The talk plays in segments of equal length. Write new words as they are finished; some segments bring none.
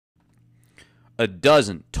a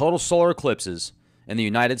dozen total solar eclipses in the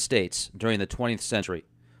United States during the 20th century.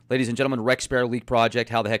 Ladies and gentlemen, Rex Bear Leak Project,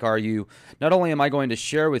 how the heck are you? Not only am I going to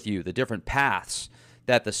share with you the different paths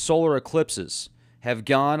that the solar eclipses have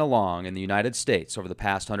gone along in the United States over the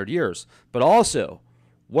past 100 years, but also,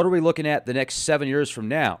 what are we looking at the next 7 years from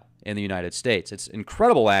now in the United States? It's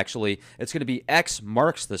incredible, actually. It's going to be X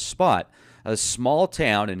marks the spot, a small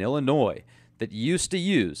town in Illinois that used to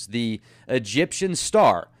use the Egyptian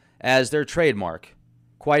star as their trademark.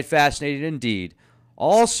 Quite fascinating indeed.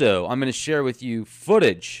 Also, I'm going to share with you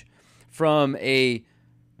footage from a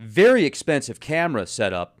very expensive camera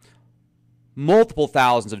setup, multiple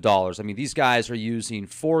thousands of dollars. I mean, these guys are using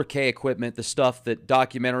 4K equipment, the stuff that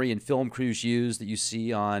documentary and film crews use that you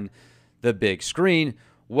see on the big screen.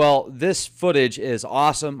 Well, this footage is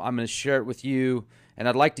awesome. I'm going to share it with you, and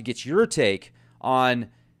I'd like to get your take on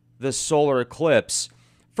the solar eclipse.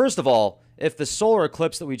 First of all, if the solar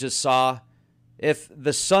eclipse that we just saw, if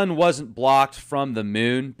the sun wasn't blocked from the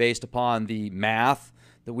moon based upon the math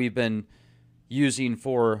that we've been using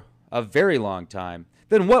for a very long time,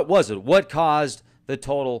 then what was it? What caused the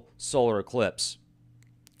total solar eclipse?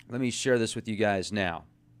 Let me share this with you guys now.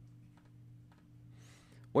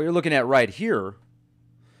 What you're looking at right here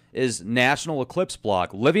is National Eclipse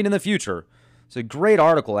Blog, Living in the Future. It's a great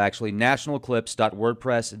article, actually,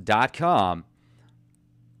 nationaleclipse.wordpress.com.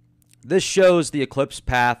 This shows the eclipse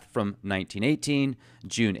path from 1918,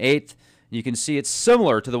 June 8th. You can see it's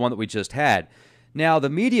similar to the one that we just had. Now, the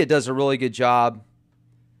media does a really good job,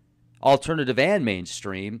 alternative and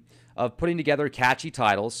mainstream, of putting together catchy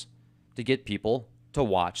titles to get people to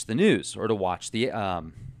watch the news or to watch the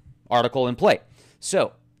article and play.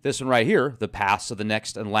 So, this one right here, the paths of the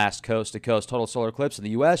next and last coast-to-coast total solar eclipse in the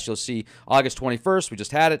U.S., you'll see August 21st, we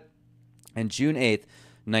just had it, and June 8th,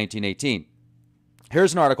 1918.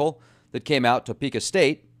 Here's an article that came out, Topeka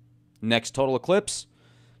State, next total eclipse,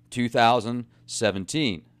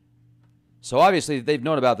 2017. So obviously, they've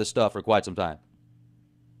known about this stuff for quite some time.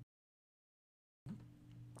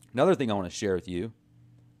 Another thing I want to share with you,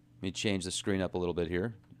 let me change the screen up a little bit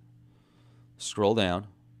here. Scroll down.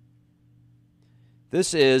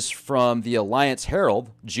 This is from the Alliance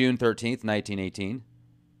Herald, June 13th, 1918.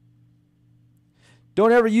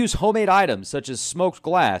 Don't ever use homemade items such as smoked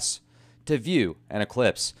glass to view an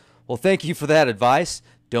eclipse. Well, thank you for that advice.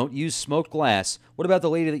 Don't use smoked glass. What about the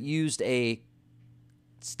lady that used a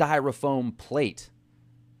styrofoam plate?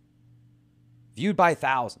 Viewed by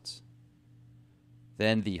thousands.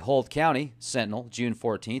 Then the Holt County Sentinel, June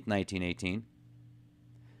 14th, 1918.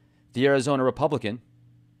 The Arizona Republican.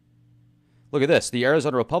 Look at this. The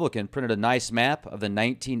Arizona Republican printed a nice map of the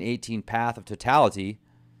 1918 path of totality.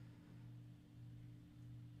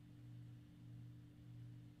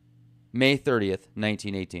 May 30th,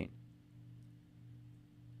 1918.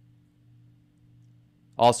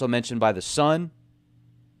 Also mentioned by the Sun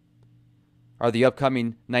are the upcoming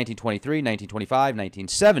 1923, 1925,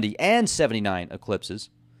 1970, and 79 eclipses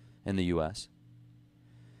in the U.S.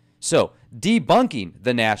 So, debunking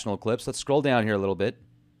the national eclipse. Let's scroll down here a little bit.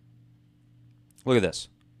 Look at this.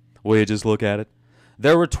 Will you just look at it?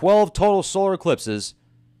 There were 12 total solar eclipses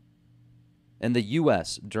in the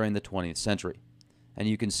U.S. during the 20th century. And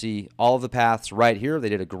you can see all of the paths right here. They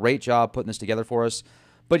did a great job putting this together for us.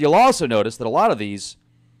 But you'll also notice that a lot of these,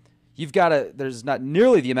 there's not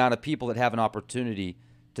nearly the amount of people that have an opportunity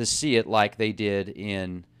to see it like they did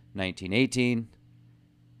in 1918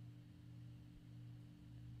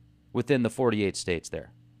 within the 48 states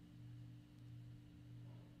there.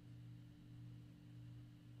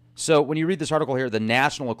 So when you read this article here, the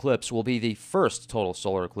national eclipse will be the first total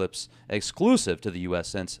solar eclipse exclusive to the U.S.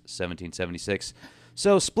 since 1776.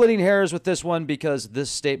 So splitting hairs with this one because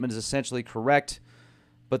this statement is essentially correct,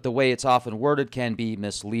 but the way it's often worded can be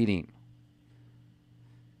misleading.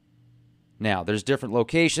 Now, there's different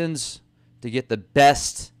locations to get the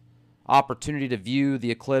best opportunity to view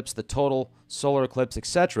the eclipse, the total solar eclipse,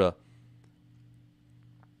 etc.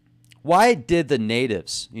 Why did the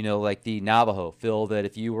natives, like the Navajo, feel that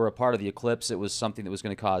if you were a part of the eclipse, it was something that was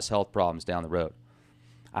going to cause health problems down the road?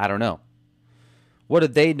 I don't know. What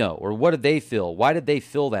did they know, or what did they feel? Why did they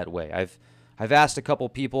feel that way? I've asked a couple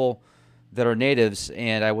people that are natives,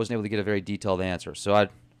 and I wasn't able to get a very detailed answer. So I'd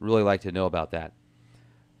really like to know about that.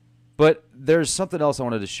 But there's something else I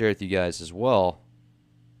wanted to share with you guys as well.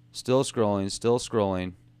 Still scrolling, still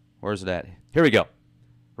scrolling. Where's it at? Here we go.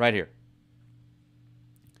 Right here.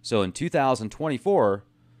 So in 2024,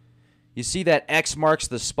 you see that X marks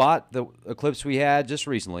the spot, the eclipse we had just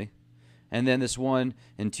recently. And then this one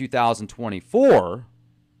in 2024,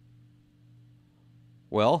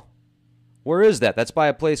 well, where is that? That's by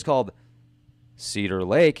a place called Cedar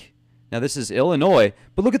Lake, Now, this is Illinois,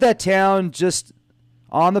 but look at that town just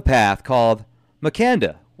on the path called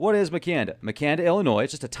Makanda. What is Makanda? Makanda, Illinois.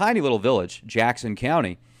 It's just a tiny little village, Jackson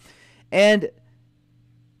County. And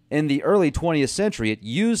in the early 20th century, it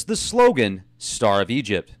used the slogan, Star of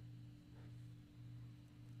Egypt.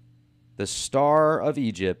 The Star of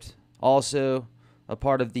Egypt, also a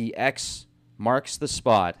part of the X marks the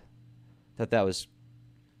spot. Thought that was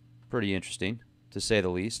pretty interesting, to say the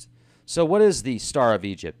least. So what is the Star of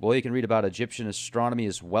Egypt? Well, you can read about Egyptian astronomy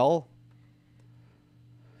as well.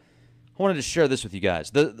 I wanted to share this with you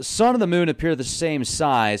guys. The sun and the moon appear the same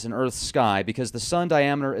size in Earth's sky because the sun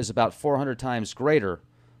diameter is about 400 times greater,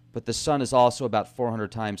 but the sun is also about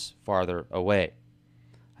 400 times farther away.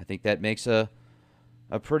 I think that makes a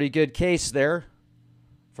pretty good case there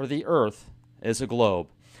for the Earth as a globe.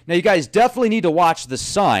 Now, you guys definitely need to watch The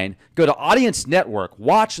Sign. Go to Audience Network,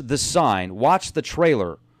 watch The Sign, watch the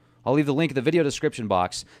trailer. I'll leave the link in the video description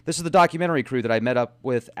box. This is the documentary crew that I met up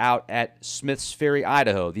with out at Smith's Ferry,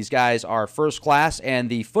 Idaho. These guys are first class, and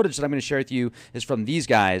the footage that I'm going to share with you is from these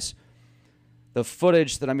guys. The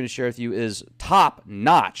footage that I'm going to share with you is top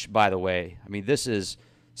notch, by the way. I mean, this is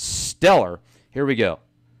stellar. Here we go.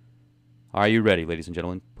 Are you ready, ladies and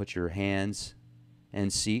gentlemen? Put your hands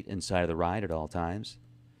and seat inside of the ride at all times.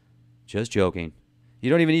 Just joking.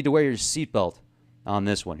 You don't even need to wear your seatbelt on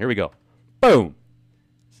this one. Here we go. Boom.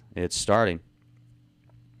 It's starting.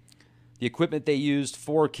 The equipment they used,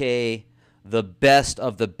 4K, the best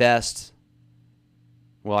of the best.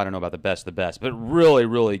 Well, I don't know about the best of the best, but really,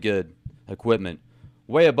 really good equipment.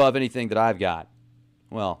 Way above anything that I've got.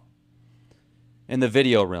 Well, in the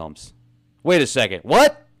video realms. Wait a second.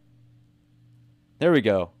 What? There we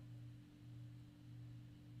go.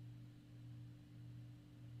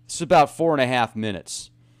 It's about 4.5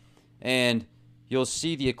 minutes. And you'll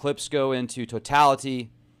see the eclipse go into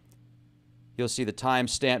totality. You'll see the time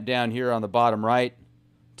stamp down here on the bottom right.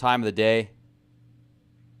 Time of the day.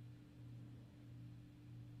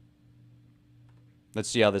 Let's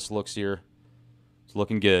see how this looks here. It's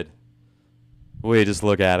looking good. Wait, just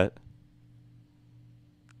look at it.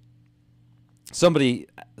 Somebody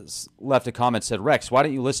left a comment, said, Rex, why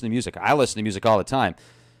don't you listen to music? I listen to music all the time.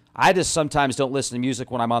 I just sometimes don't listen to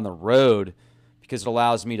music when I'm on the road because it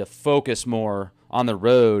allows me to focus more on the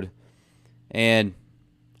road, and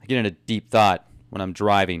I get into deep thought when I'm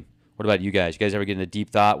driving. What about you guys? You guys ever get into deep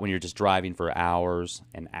thought when you're just driving for hours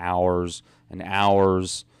and hours and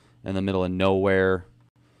hours in the middle of nowhere?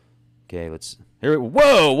 Okay, let's...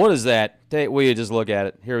 Whoa, what is that? Will you just look at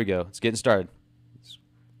it? Here we go. It's getting started.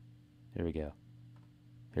 Here we go.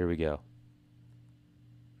 Here we go.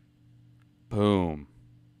 Boom.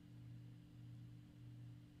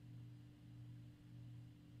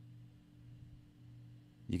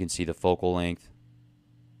 You can see the focal length.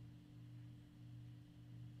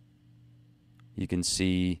 You can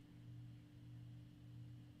see...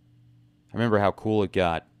 I remember how cool it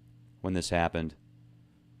got when this happened.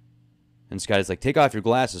 And this guy's like, take off your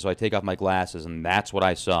glasses. So I take off my glasses, and that's what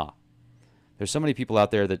I saw. There's so many people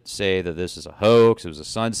out there that say that this is a hoax, it was a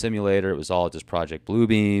sun simulator, it was all just Project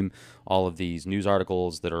Bluebeam, all of these news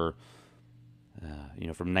articles that are,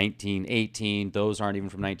 from 1918. Those aren't even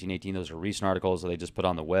from 1918. Those are recent articles that they just put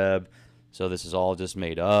on the web. So this is all just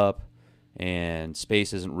made up, and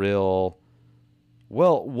space isn't real.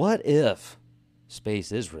 Well, what if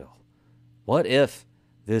space is real? What if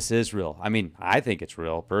this is real? I mean, I think it's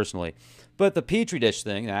real, personally. But the Petri dish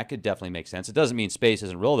thing, that could definitely make sense. It doesn't mean space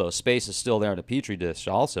isn't real, though. Space is still there in a Petri dish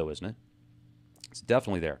also, isn't it? It's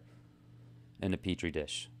definitely there in a Petri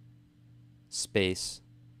dish. Space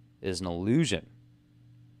is an illusion.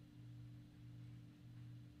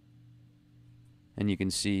 And you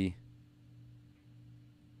can see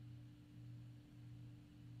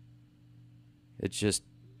it's just,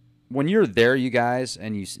 when you're there, you guys,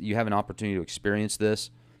 and you have an opportunity to experience this,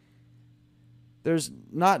 there's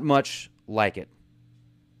not much like it,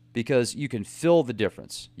 because you can feel the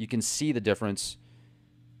difference. You can see the difference,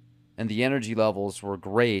 and the energy levels were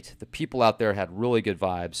great. The people out there had really good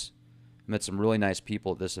vibes. I met some really nice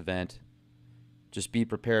people at this event. Just be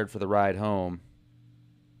prepared for the ride home.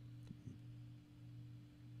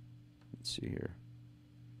 Let's see here.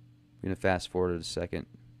 I'm going to fast forward a second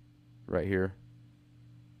right here.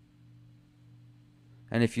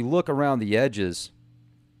 And if you look around the edges,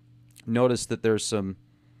 notice that there's some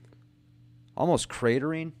almost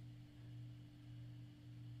cratering.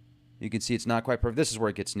 You can see it's not quite perfect. This is where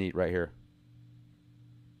it gets neat right here.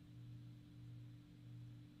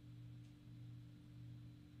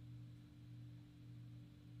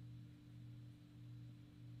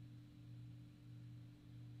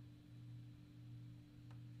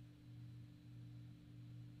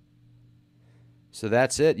 So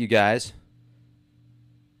that's it, you guys.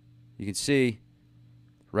 You can see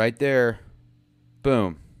right there.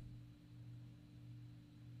 Boom.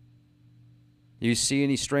 You see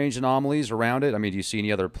any strange anomalies around it? I mean, do you see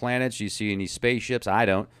any other planets? Do you see any spaceships? I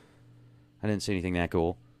don't. I didn't see anything that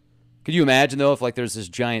cool. Could you imagine, though, if like there's this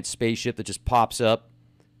giant spaceship that just pops up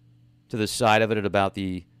to the side of it at about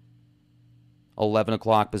the 11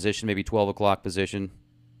 o'clock position, maybe 12 o'clock position?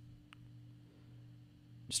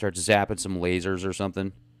 Starts zapping some lasers or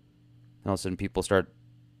something. All of a sudden, people start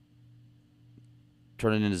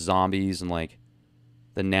turning into zombies, and like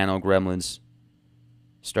the nano gremlins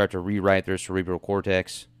start to rewrite their cerebral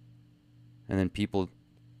cortex, and then people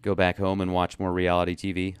go back home and watch more reality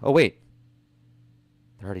TV. Oh, wait.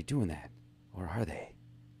 They're already doing that. Or are they?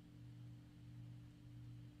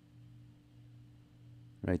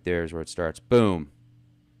 Right there is where it starts. Boom.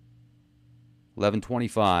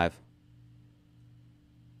 11:25.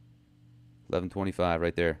 11:25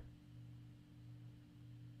 right there.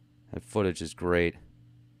 That footage is great.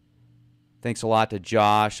 Thanks a lot to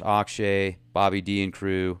Josh, Akshay, Bobby D, and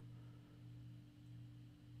crew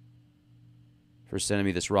for sending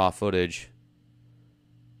me this raw footage.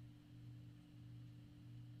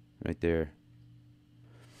 Right there.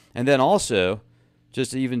 And then also,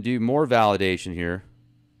 just to even do more validation here,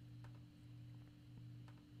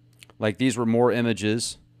 like these were more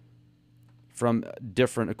images from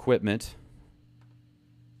different equipment.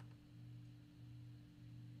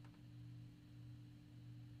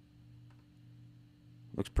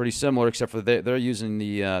 Looks pretty similar, except for they're using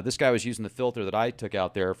the, this guy was using the filter that I took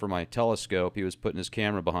out there for my telescope. He was putting his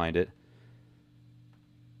camera behind it.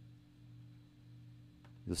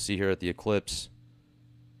 You'll see here at the Eclipse.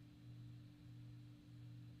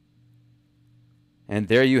 And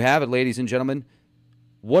there you have it, ladies and gentlemen.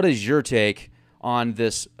 What is your take on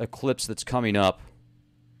this eclipse that's coming up?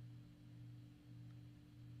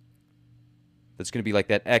 That's going to be like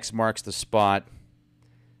that X marks the spot.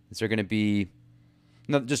 Is there going to be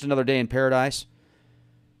just another day in paradise?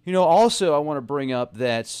 You know, also I want to bring up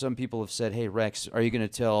that some people have said, hey, Rex, are you going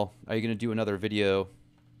to do another video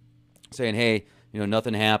saying, hey, you know,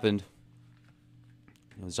 nothing happened.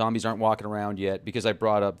 You know, zombies aren't walking around yet, because I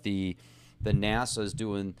brought up the NASA's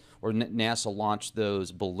doing, or NASA launched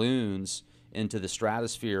those balloons into the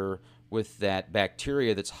stratosphere with that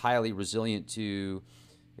bacteria that's highly resilient to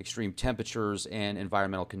extreme temperatures and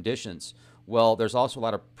environmental conditions. Well, there's also a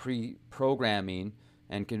lot of pre-programming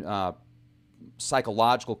and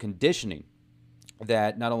psychological conditioning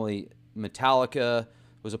that not only Metallica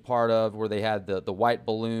was a part of, where they had the white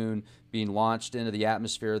balloon being launched into the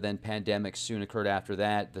atmosphere, then pandemics soon occurred after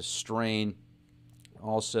that, the strain.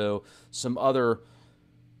 Also, some other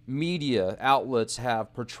media outlets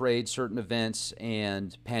have portrayed certain events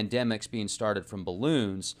and pandemics being started from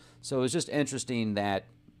balloons. So it was just interesting that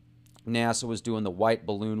NASA was doing the white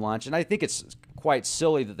balloon launch, and I think it's quite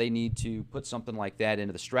silly that they need to put something like that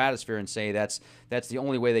into the stratosphere and say that's the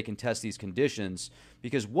only way they can test these conditions,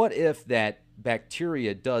 because what if that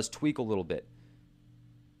bacteria does tweak a little bit?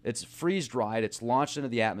 It's freeze-dried, it's launched into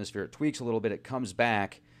the atmosphere, it tweaks a little bit, it comes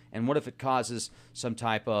back, and what if it causes some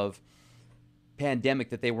type of pandemic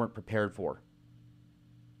that they weren't prepared for?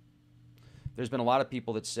 There's been a lot of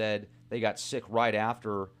people that said they got sick right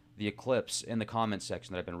after the eclipse in the comments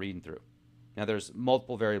section that I've been reading through. Now, there's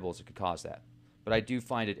multiple variables that could cause that, but I do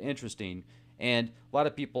find it interesting, and a lot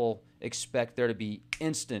of people expect there to be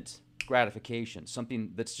instant gratification,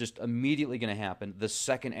 something that's just immediately going to happen the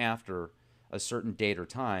second after a certain date or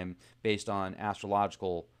time based on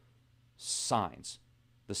astrological signs,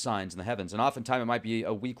 the signs in the heavens. And oftentimes it might be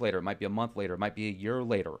a week later, it might be a month later, it might be a year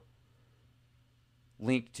later,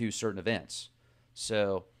 linked to certain events.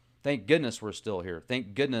 So thank goodness we're still here.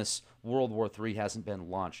 Thank goodness World War III hasn't been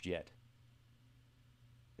launched yet.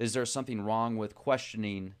 Is there something wrong with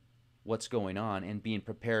questioning what's going on and being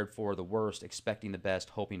prepared for the worst, expecting the best,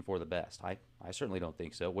 hoping for the best? I certainly don't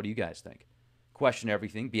think so. What do you guys think? Question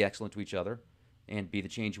everything, be excellent to each other, and be the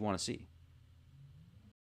change you want to see.